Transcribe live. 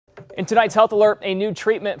In tonight's Health Alert, a new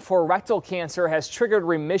treatment for rectal cancer has triggered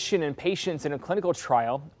remission in patients in a clinical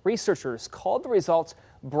trial. Researchers called the results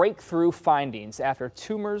breakthrough findings after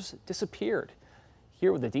tumors disappeared.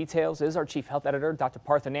 Here with the details is our chief health editor, Dr.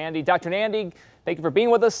 Partha Nandi. Dr. Nandi, thank you for being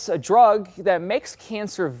with us. A drug that makes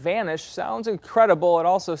cancer vanish sounds incredible. It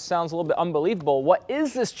also sounds a little bit unbelievable. What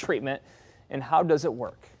is this treatment and how does it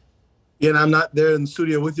work? Yeah, and I'm not there in the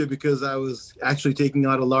studio with you because I was actually taking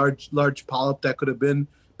out a large polyp that could have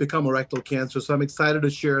become a rectal cancer. So I'm excited to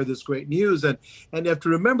share this great news. And you have to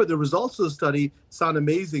remember the results of the study sound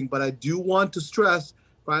amazing, but I do want to stress,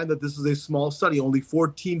 Brian, that this is a small study. Only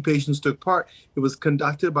 14 patients took part. It was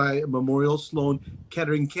conducted by Memorial Sloan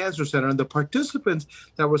Kettering Cancer Center, and the participants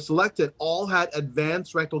that were selected all had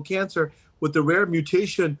advanced rectal cancer with the rare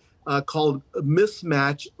mutation called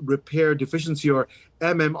mismatch repair deficiency, or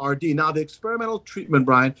MMRD. Now, the experimental treatment,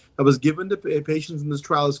 Brian, that was given to patients in this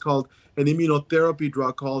trial is called an immunotherapy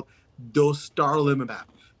drug called dostarlimab.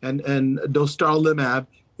 And dostarlimab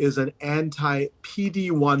is an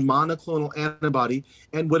anti-PD-1 monoclonal antibody.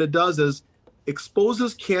 And what it does is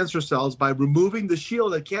exposes cancer cells by removing the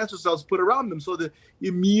shield that cancer cells put around them so the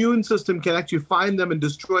immune system can actually find them and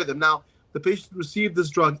destroy them. Now, the patient received this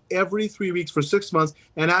drug every 3 weeks for 6 months,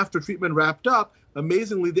 and after treatment wrapped up,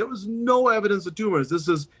 amazingly, there was no evidence of tumors. This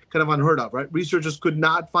is kind of unheard of, right? Researchers could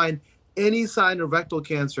not find any sign of rectal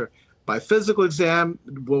cancer by physical exam,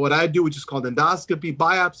 what I do, which is called endoscopy,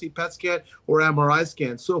 biopsy, PET scan, or MRI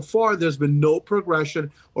scan. So far, there's been no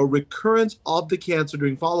progression or recurrence of the cancer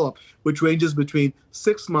during follow-up, which ranges between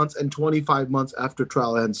 6 months and 25 months after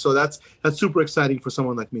trial ends. So that's super exciting for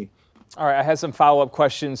someone like me. All right, I have some follow-up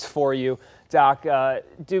questions for you, Doc.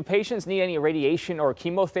 Do patients need any radiation or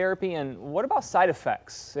chemotherapy, and what about side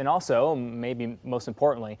effects? And also, maybe most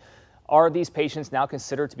importantly, are these patients now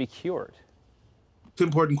considered to be cured? It's an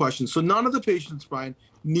important question. So none of the patients, Brian,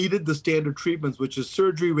 needed the standard treatments, which is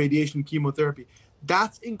surgery, radiation, chemotherapy.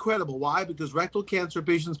 That's incredible. Why? Because rectal cancer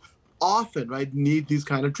patients often, right, need these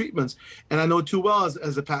kind of treatments. And I know too well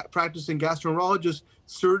as a practicing gastroenterologist,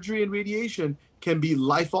 surgery and radiation can be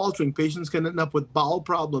life-altering. Patients can end up with bowel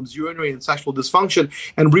problems, urinary and sexual dysfunction,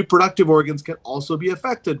 and reproductive organs can also be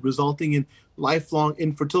affected, resulting in lifelong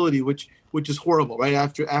infertility, which is horrible, right,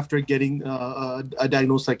 after getting a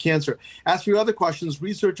diagnosis like cancer. As for your other questions,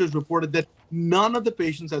 researchers reported that none of the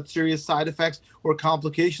patients had serious side effects or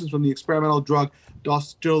complications from the experimental drug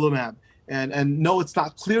dostarlimab. And no, it's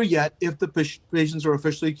not clear yet if the patients are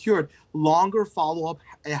officially cured. Longer follow-up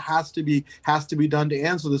has to be done to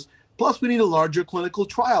answer this. Plus, we need a larger clinical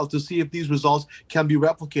trial to see if these results can be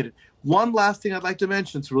replicated. One last thing I'd like to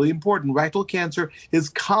mention, it's really important. Rectal cancer is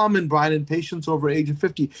common, Brian, in patients over age of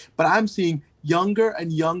 50, but I'm seeing younger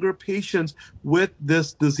and younger patients with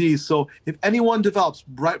this disease. So if anyone develops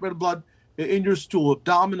bright red blood in your stool,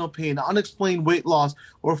 abdominal pain, unexplained weight loss,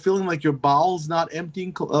 or feeling like your bowel's not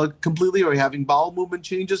emptying completely, or you're having bowel movement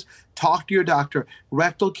changes, talk to your doctor.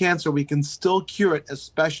 Rectal cancer, we can still cure it,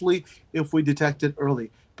 especially if we detect it early.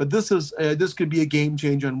 But this could be a game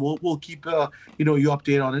changer, and we'll keep you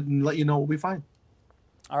updated on it and let you know what we find.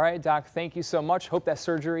 All right, Doc. Thank you so much. Hope that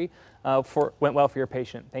surgery went well for your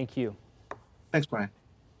patient. Thank you. Thanks, Brian.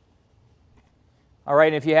 All right,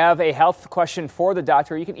 and if you have a health question for the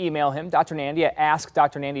doctor, you can email him, Dr. Nandi, at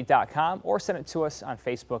askdrnandi.com, or send it to us on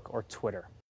Facebook or Twitter.